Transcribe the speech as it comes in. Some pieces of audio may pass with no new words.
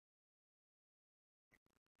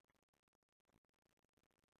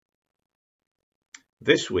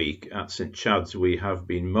This week at St Chad's we have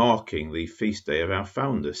been marking the feast day of our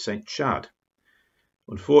founder, St Chad.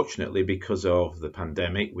 Unfortunately, because of the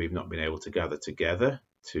pandemic, we've not been able to gather together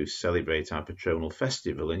to celebrate our patronal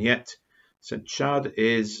festival, and yet St Chad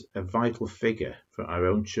is a vital figure for our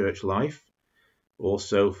own church life,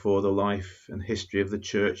 also for the life and history of the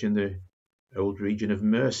church in the old region of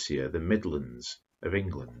Mercia, the Midlands of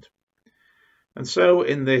England. And so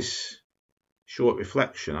in this short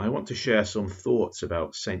reflection, I want to share some thoughts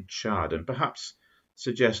about St Chad and perhaps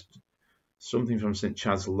suggest something from St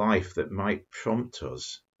Chad's life that might prompt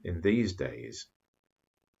us in these days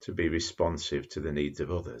to be responsive to the needs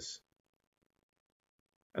of others.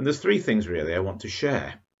 And there's three things really I want to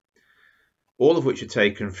share, all of which are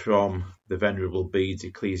taken from the Venerable Bede's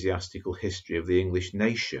Ecclesiastical History of the English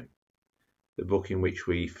Nation, the book in which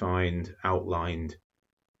we find outlined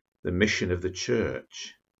the mission of the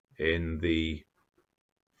church in the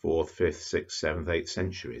 4th, 5th, 6th, 7th, 8th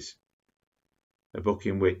centuries, a book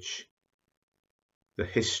in which the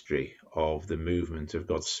history of the movement of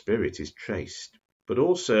God's Spirit is traced, but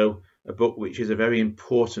also a book which is a very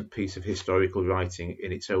important piece of historical writing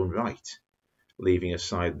in its own right, leaving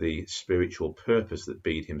aside the spiritual purpose that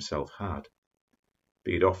Bede himself had.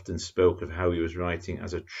 Bede often spoke of how he was writing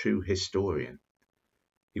as a true historian.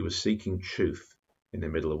 He was seeking truth in the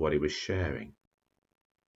middle of what he was sharing.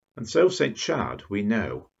 And so St Chad, we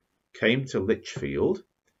know, came to Lichfield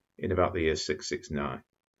in about the year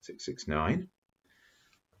 669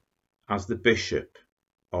 as the bishop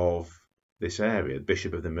of this area,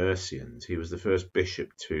 bishop of the Mercians. He was the first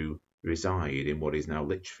bishop to reside in what is now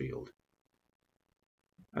Lichfield.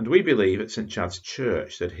 And we believe at St Chad's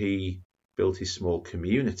Church that he built his small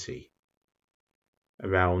community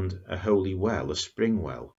around a holy well, a spring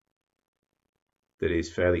well, that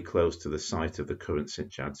is fairly close to the site of the current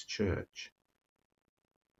St Chad's Church.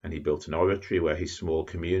 And he built an oratory where his small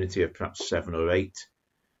community of perhaps 7 or 8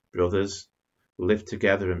 brothers lived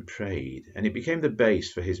together and prayed, and it became the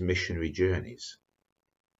base for his missionary journeys,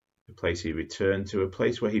 a place he returned to, a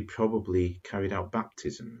place where he probably carried out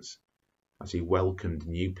baptisms as he welcomed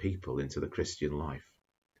new people into the Christian life.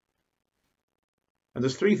 And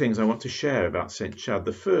there's three things I want to share about St Chad.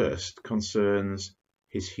 The first concerns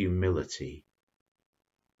his humility,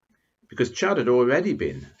 because Chad had already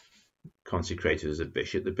been consecrated as a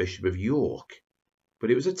bishop, the Bishop of York,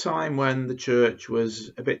 but it was a time when the church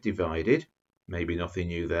was a bit divided, maybe nothing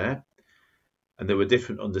new there, and there were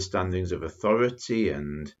different understandings of authority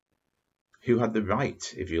and who had the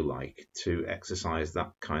right, if you like, to exercise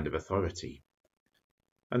that kind of authority.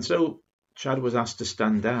 And so Chad was asked to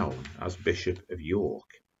stand down as Bishop of York.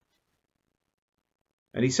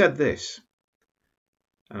 And he said this,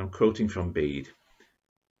 and I'm quoting from Bede: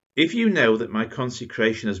 "If you know that my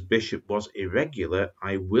consecration as bishop was irregular,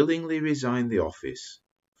 I willingly resign the office,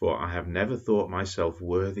 for I have never thought myself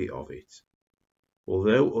worthy of it.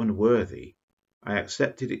 Although unworthy, I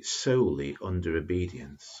accepted it solely under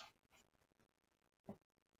obedience."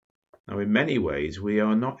 Now, in many ways, we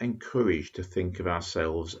are not encouraged to think of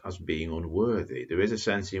ourselves as being unworthy. There is a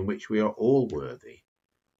sense in which we are all worthy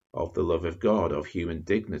of the love of God, of human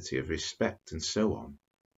dignity, of respect, and so on.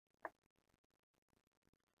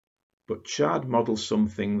 But Chad models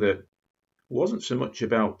something that wasn't so much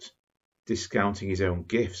about discounting his own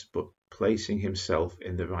gifts, but placing himself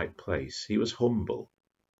in the right place. He was humble.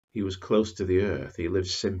 He was close to the earth. He lived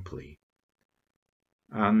simply.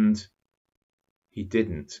 And he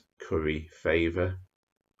didn't curry favour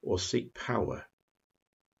or seek power.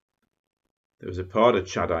 There was a part of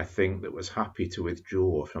Chad, I think, that was happy to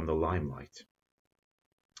withdraw from the limelight.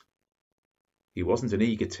 He wasn't an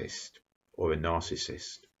egotist or a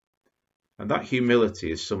narcissist. And that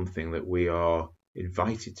humility is something that we are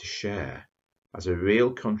invited to share as a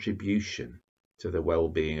real contribution to the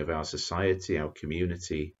well-being of our society, our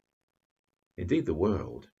community, indeed the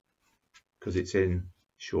world, because it's in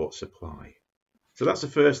short supply. So that's the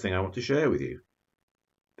first thing I want to share with you,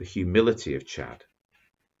 the humility of Chad.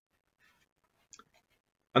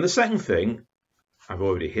 And the second thing, I've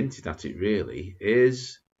already hinted at it really,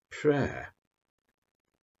 is prayer.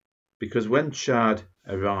 Because when Chad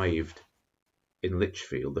arrived in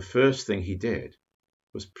Lichfield, the first thing he did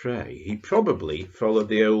was pray. He probably followed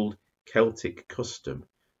the old Celtic custom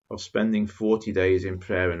of spending 40 days in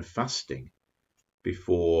prayer and fasting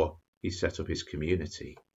before he set up his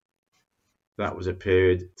community. That was a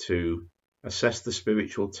period to assess the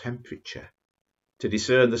spiritual temperature, to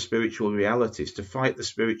discern the spiritual realities, to fight the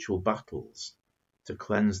spiritual battles, to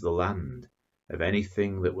cleanse the land of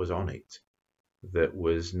anything that was on it that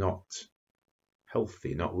was not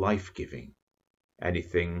healthy, not life-giving,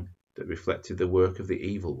 anything that reflected the work of the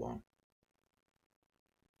evil one.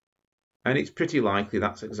 And it's pretty likely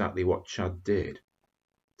that's exactly what Chad did,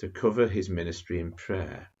 to cover his ministry in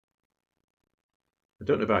prayer. I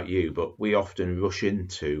don't know about you, but we often rush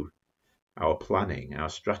into our planning, our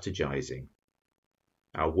strategizing,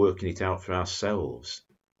 our working it out for ourselves.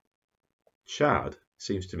 Chad,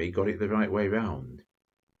 seems to me, got it the right way round.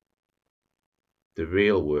 The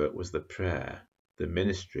real work was the prayer. The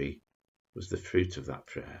ministry was the fruit of that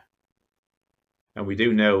prayer. And we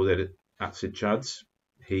do know that at St Chad's,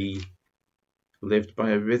 he lived by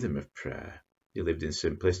a rhythm of prayer. He lived in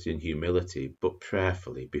simplicity and humility, but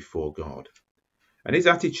prayerfully before God. And his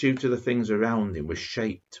attitude to the things around him was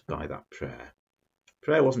shaped by that prayer.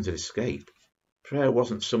 Prayer wasn't an escape. Prayer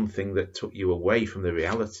wasn't something that took you away from the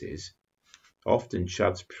realities. Often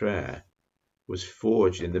Chad's prayer was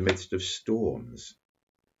forged in the midst of storms.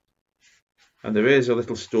 And there is a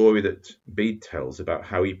little story that Bede tells about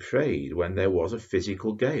how he prayed when there was a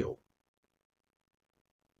physical gale.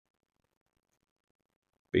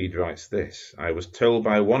 Bede writes this: "I was told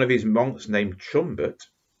by one of his monks named Trumbert,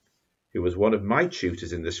 who was one of my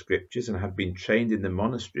tutors in the scriptures and had been trained in the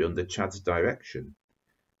monastery under Chad's direction,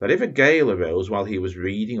 that if a gale arose while he was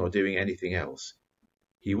reading or doing anything else,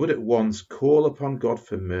 he would at once call upon God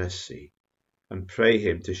for mercy and pray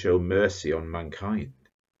him to show mercy on mankind.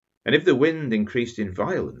 And if the wind increased in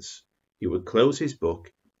violence, he would close his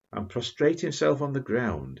book and prostrate himself on the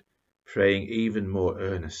ground, praying even more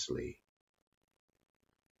earnestly."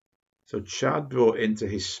 So Chad brought into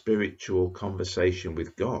his spiritual conversation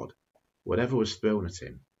with God whatever was thrown at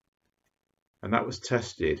him. And that was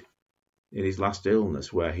tested in his last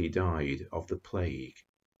illness, where he died of the plague.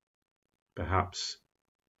 Perhaps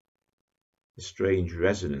a strange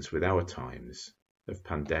resonance with our times of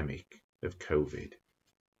pandemic, of COVID.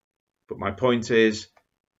 But my point is,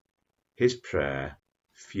 his prayer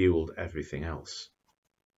fueled everything else.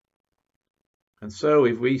 And so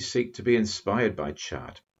if we seek to be inspired by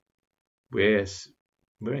Chad, we're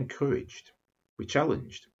encouraged, we're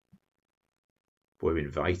challenged, we're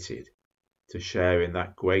invited to share in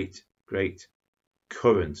that great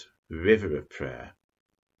current river of prayer.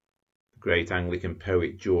 The great Anglican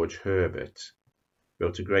poet George Herbert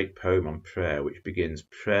wrote a great poem on prayer which begins,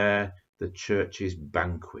 "Prayer, the church's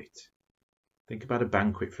banquet." Think about a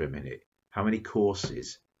banquet for a minute. How many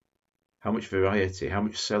courses, how much variety, how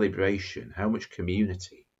much celebration, how much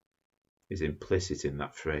community is implicit in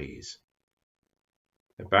that phrase.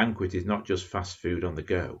 A banquet is not just fast food on the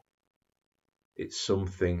go. It's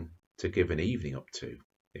something to give an evening up to,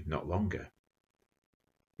 if not longer.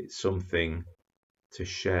 It's something to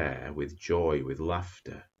share with joy, with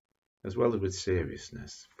laughter, as well as with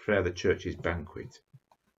seriousness. Prayer, the church's banquet.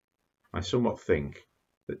 I somewhat think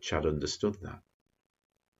that Chad understood that.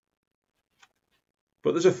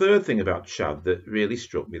 But there's a third thing about Chad that really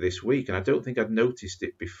struck me this week, and I don't think I'd noticed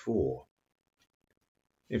it before.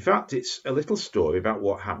 In fact, it's a little story about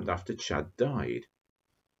what happened after Chad died.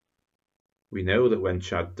 We know that when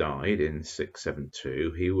Chad died in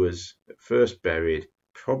 672, he was at first buried,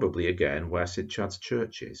 probably again where St Chad's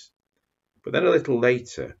church is. But then a little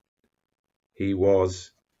later, he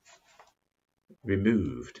was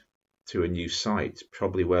removed to a new site,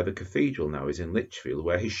 probably where the cathedral now is in Lichfield,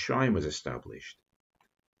 where his shrine was established.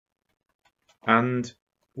 And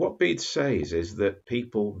what Bede says is that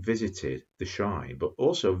people visited the shrine, but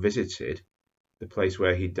also visited the place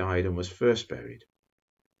where he died and was first buried.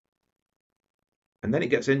 And then it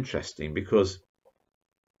gets interesting, because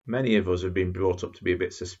many of us have been brought up to be a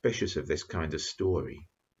bit suspicious of this kind of story.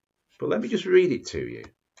 But let me just read it to you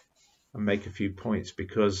and make a few points,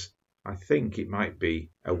 because I think it might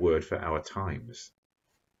be a word for our times.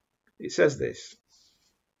 It says this: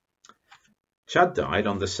 "Chad died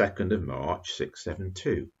on the 2nd of March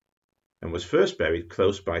 672 and was first buried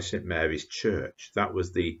close by St Mary's Church." That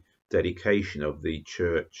was the dedication of the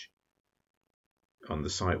church on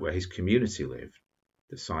the site where his community lived,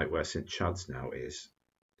 the site where St Chad's now is.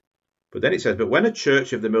 But then it says, "But when a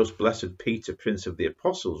church of the most blessed Peter, Prince of the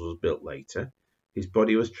Apostles, was built later, his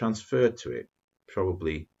body was transferred to it,"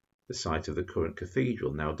 probably the site of the current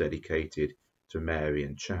cathedral, now dedicated to Mary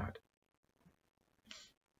and Chad.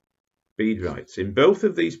 Bede writes, "In both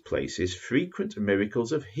of these places, frequent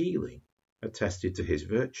miracles of healing attested to his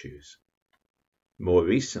virtues. More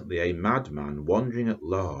recently, a madman wandering at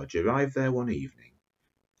large arrived there one evening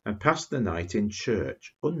and passed the night in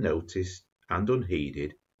church, unnoticed and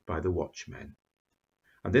unheeded by the watchmen.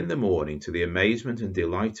 And in the morning, to the amazement and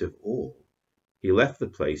delight of all, he left the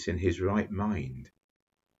place in his right mind,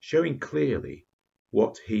 showing clearly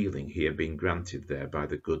what healing he had been granted there by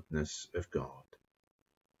the goodness of God."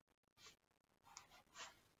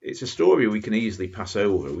 It's a story we can easily pass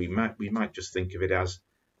over. We might just think of it as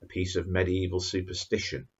a piece of medieval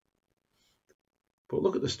superstition. But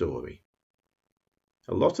look at the story.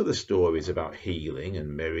 A lot of the stories about healing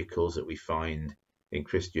and miracles that we find in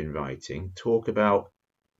Christian writing talk about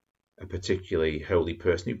a particularly holy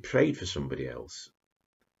person who prayed for somebody else.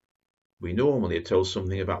 We normally are told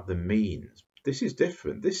something about the means. This is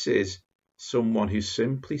different. This is someone who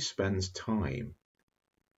simply spends time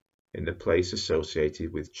in the place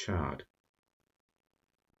associated with Chad.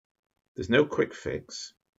 There's no quick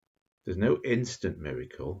fix. There's no instant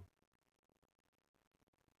miracle.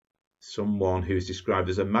 Someone who's described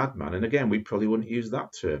as a madman, and again, we probably wouldn't use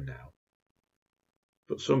that term now,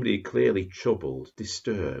 but somebody clearly troubled,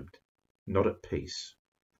 disturbed, not at peace,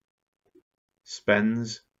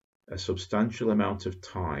 spends a substantial amount of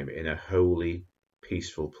time in a holy,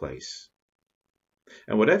 peaceful place.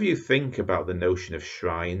 And whatever you think about the notion of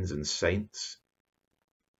shrines and saints,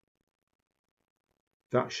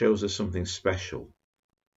 that shows us something special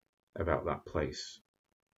about that place.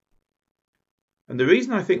 And the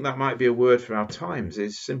reason I think that might be a word for our times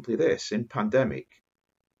is simply this. In pandemic,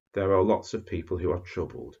 there are lots of people who are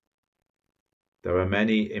troubled. There are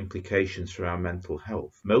many implications for our mental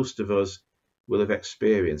health. Most of us will have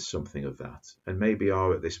experienced something of that, and maybe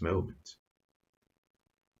are at this moment.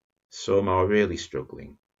 Some are really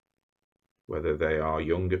struggling, whether they are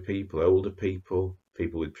younger people, older people,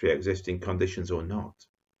 people with pre-existing conditions or not.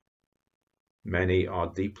 Many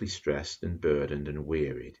are deeply stressed and burdened and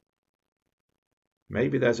wearied.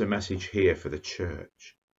 Maybe there's a message here for the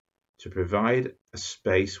church to provide a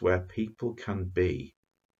space where people can be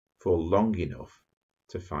for long enough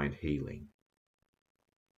to find healing.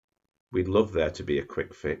 We'd love there to be a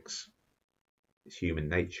quick fix. It's human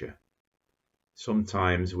nature.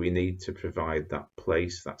 Sometimes we need to provide that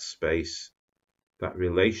place, that space, that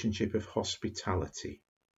relationship of hospitality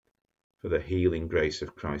for the healing grace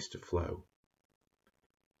of Christ to flow.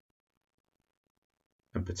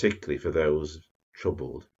 And particularly for those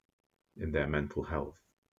troubled in their mental health.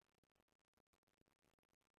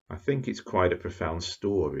 I think it's quite a profound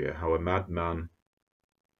story how a madman,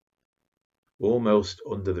 almost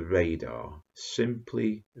under the radar,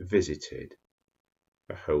 simply visited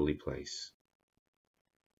a holy place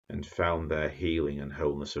and found there healing and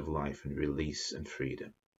wholeness of life and release and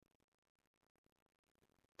freedom.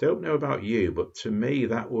 Don't know about you, but to me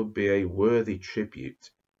that would be a worthy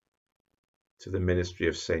tribute to the ministry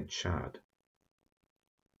of St Chad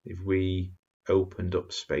if we opened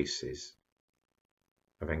up spaces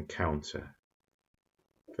of encounter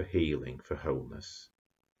for healing, for wholeness,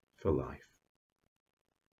 for life.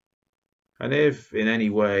 And if in any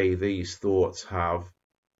way these thoughts have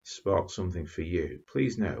sparked something for you,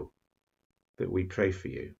 please know that we pray for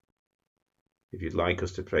you. If you'd like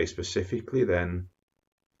us to pray specifically, then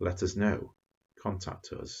let us know.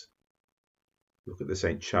 Contact us. Look at the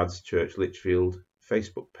St Chad's Church Lichfield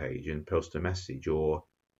Facebook page and post a message, or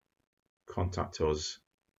contact us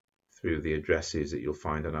through the addresses that you'll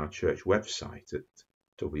find on our church website at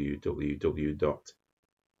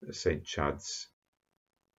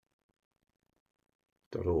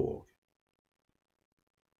www.stchads.org.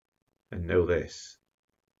 And know this,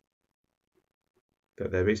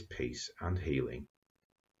 that there is peace and healing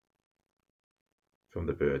from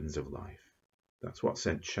the burdens of life. That's what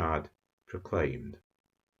St Chad proclaimed,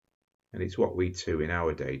 and it's what we too in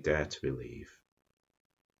our day dare to believe.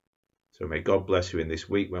 So may God bless you in this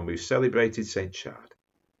week when we've celebrated St Chad,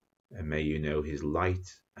 and may you know his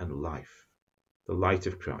light and life, the light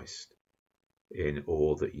of Christ, in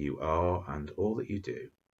all that you are and all that you do.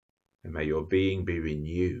 And may your being be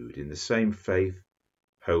renewed in the same faith,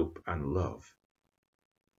 hope and love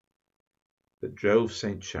that drove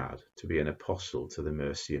St Chad to be an apostle to the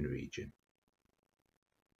Mercian region.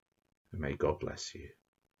 And may God bless you.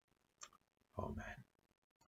 Amen.